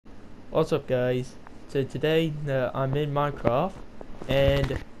What's up, guys? So today I'm in Minecraft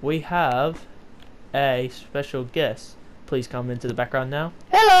and we have a special guest. Please come into the background now.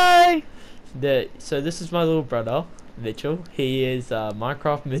 Hello! So this is my little brother, Mitchell. He is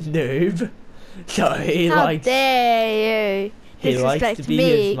Minecraft noob. So he How likes dare you he likes disrespect to be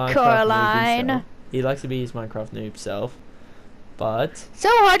me, his Minecraft Coraline? noob self. He likes to be his Minecraft noob self. But So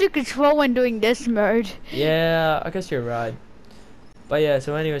hard to control when doing this mode. yeah, I guess you're right. But yeah,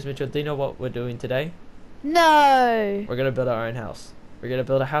 so anyways, Mitchell, do you know what we're doing today? No! We're gonna build our own house. We're gonna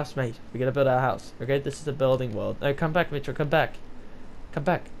build a house, mate. We're gonna build our house. Okay, this is a building world. No, come back, Mitchell. Come back. Come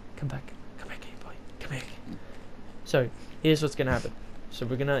back. Come back. Come back, here, boy. Come here. So, here's what's gonna happen. So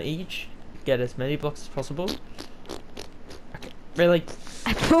we're gonna each get as many blocks as possible. Okay, really?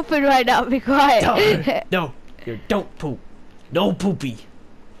 I'm pooping right now, be quiet. No, you don't poop. No poopy.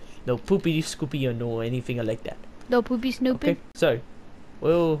 No poopy, scoopy, or no anything like that. No poopy snoopy? Okay, so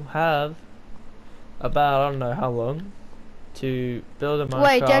we'll have about, I don't know how long to build a Minecraft.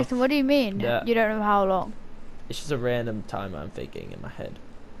 Wait, Jackson, what do you mean? Yeah. You don't know how long? It's just a random time I'm thinking in my head.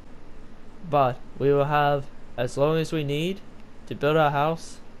 But we will have as long as we need to build our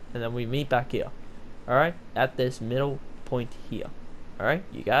house, and then we meet back here. Alright? At this middle point here. Alright?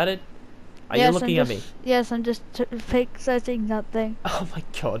 You got it? Are you looking at me? Yes, I'm just fixing something. Oh my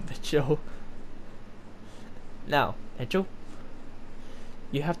god, Mitchell. Now, Mitchell,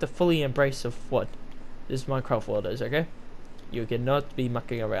 you have to fully embrace of what this Minecraft world is, okay? You cannot be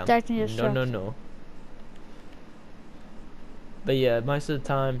mucking around. Jackson, No. But yeah, most of the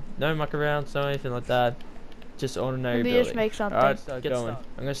time, no muck around, no anything like that. Just ordinary Let me building. just make something. Alright, start going.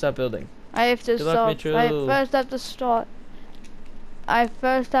 I'm gonna start building. I have to Good luck, start. Mitchell. I first have to start. I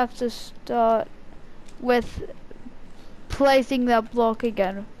first have to start with placing that block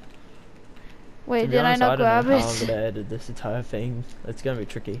again. Wait, did I not grab I don't know how I'm it? gonna edit this entire thing. It's gonna be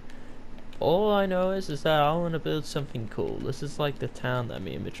tricky. All I know is that I want to build something cool. This is like the town that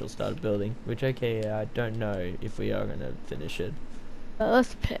me and Mitchell started building, which okay, I don't know if we are gonna finish it.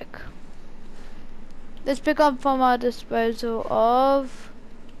 Let's pick. Let's pick up from our disposal of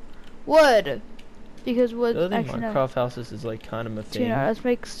wood, because wood. Building Actually, no. Minecraft houses is like kind of a thing. Let's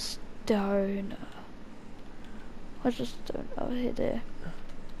make stone. What's a stone? Oh, here, there.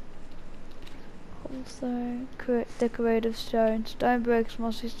 Stone, decorative stone, stone bricks,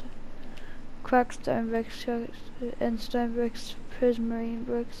 mossy stone, cracked stone bricks, and stone bricks, prismarine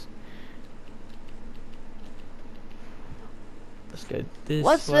bricks. Let's go this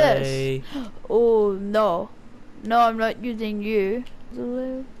What's way. this? Oh no, no, I'm not using you.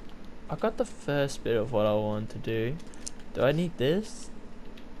 I got the first bit of what I want to do. Do I need this?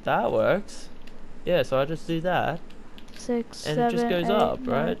 That works. Yeah, so I just do that. 6, And 7, it just goes 8, up, 9.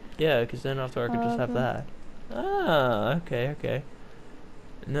 right? Yeah, because then after I could just have that. Ah, okay.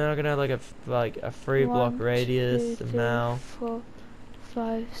 And then I'm gonna have like a 3 block 1, radius 2, and 3, now 4,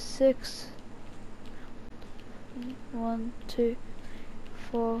 5, 6. 1, 2,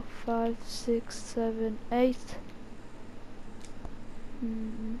 4, 5, 6, 7, 8.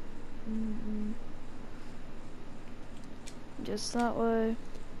 Just that way.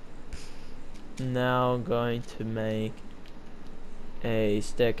 now I'm going to make a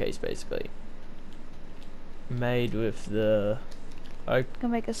staircase basically. Made with the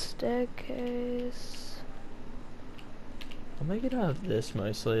Can make a staircase. I'll make it out of this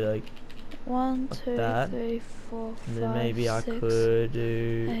mostly, like 1, like 2, that. 3, 4, And 5, then maybe I 6, could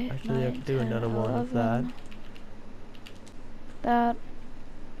do 8, actually I 9, could do 10, another one of that. 11. That.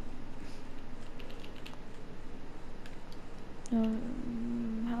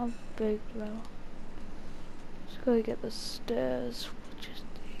 How big though? Just gotta get the stairs, which is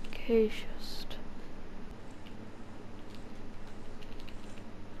the acaciast.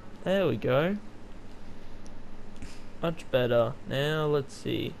 There we go. Much better. Now let's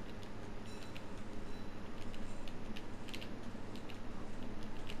see.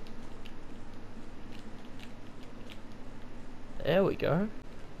 There we go.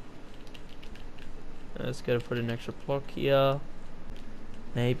 Let's go put an extra block here.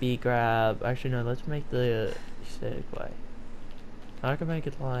 Maybe grab. Actually, no. Let's make the segue. I can make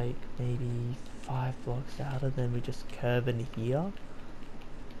it like maybe 5 blocks out, and then we just curve in here,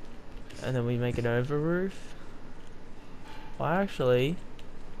 and then we make an over roof. Well, actually,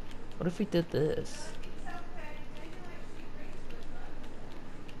 what if we did this?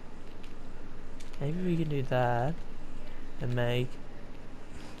 Maybe we can do that and make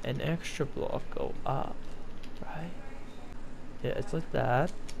an extra block go up, right? Yeah, it's like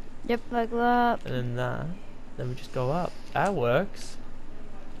that, Yep, like that. and then that. Then we just go up. That works.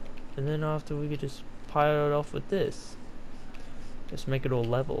 And then after we could just pile it off with this. Just make it all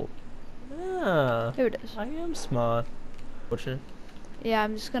level. Ah, Here it is. I am smart. Fortunate. Yeah,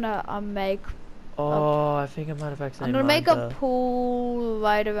 I'm just gonna make. Oh, I think I might have I'm accidentally gonna make mined a the- pool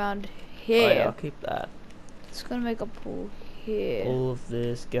right around Oh yeah, I'll here. keep that. Just gonna make a pool here. All of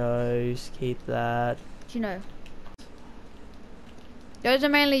this goes. Keep that. Do you know? Those are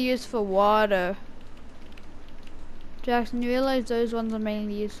mainly used for water. Jackson, you realize those ones are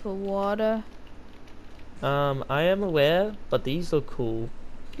mainly used for water? I am aware, but these look cool.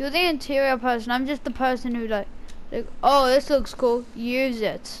 You're the interior person. I'm just the person who like oh, this looks cool. Use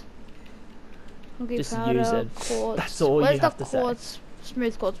it. Okay, Just powder, use it. quartz. That's all you Where's have the to say. quartz?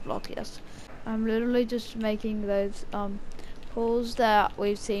 Smooth quartz block, yes. I'm literally just making those pools that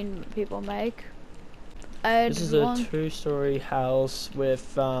we've seen people make. This is a 2-story house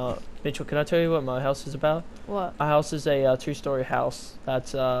with Mitchell. Can I tell you what my house is about? What? My house is a 2-story house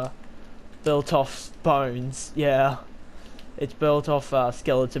that's built off bones. Yeah, it's built off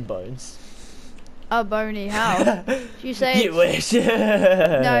skeleton bones. A bony house. You say You wish.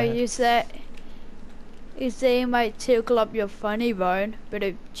 no, you say it might tickle up your funny bone, but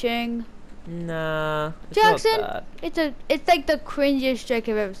it ching. Nah, it's Jackson, not that. it's like the cringiest joke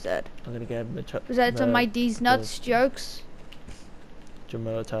I've ever said. I'm gonna get Was that some of my D's nuts jokes?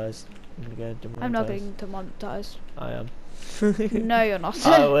 demonetized. I'm gonna get demonetized. I'm not getting demonetized. I am. No, you're not.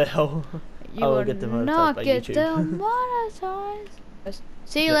 I will. You I will will get demonetized not by get YouTube. demonetized.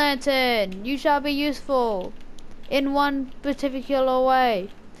 Sea lantern, you shall be useful in one particular way.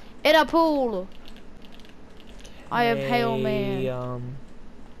 In a pool. I am Hail Man.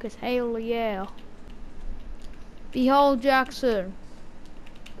 Cause hail, yeah. Behold, Jackson.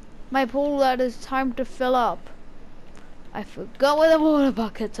 My pool that is time to fill up. I forgot where the water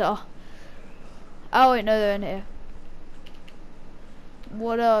buckets are. Oh wait, no, they're in here.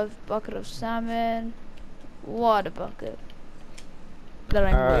 Water bucket of salmon. Water bucket. That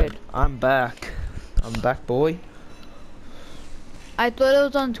ain't weird. I'm back. I'm back, boy. I thought it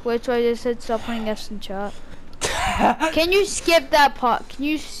was on Twitch, so I just said stop putting F's in chat. Can you skip that part?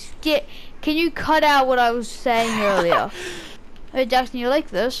 Can you cut out what I was saying earlier? Hey Jackson, you like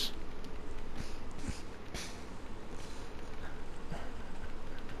this?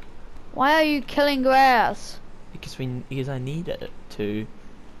 Why are you killing grass? Because I need it to.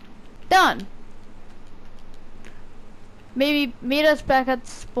 Done. Maybe meet us back at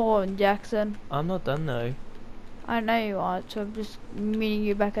spawn, Jackson. I'm not done though. I know you are, so I'm just meeting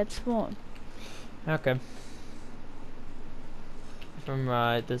you back at spawn. Okay. If I'm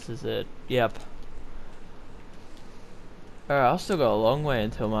right, this is it. Yep. Alright, I've still got a long way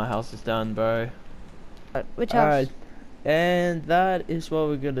until my house is done, bro. Which house? Alright, and that is what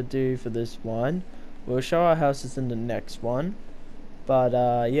we're gonna do for this one. We'll show our houses in the next one.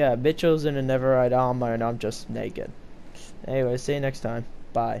 But yeah, Mitchell's in a netherite armor and I'm just naked. Anyway, see you next time.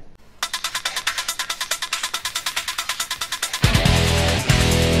 Bye.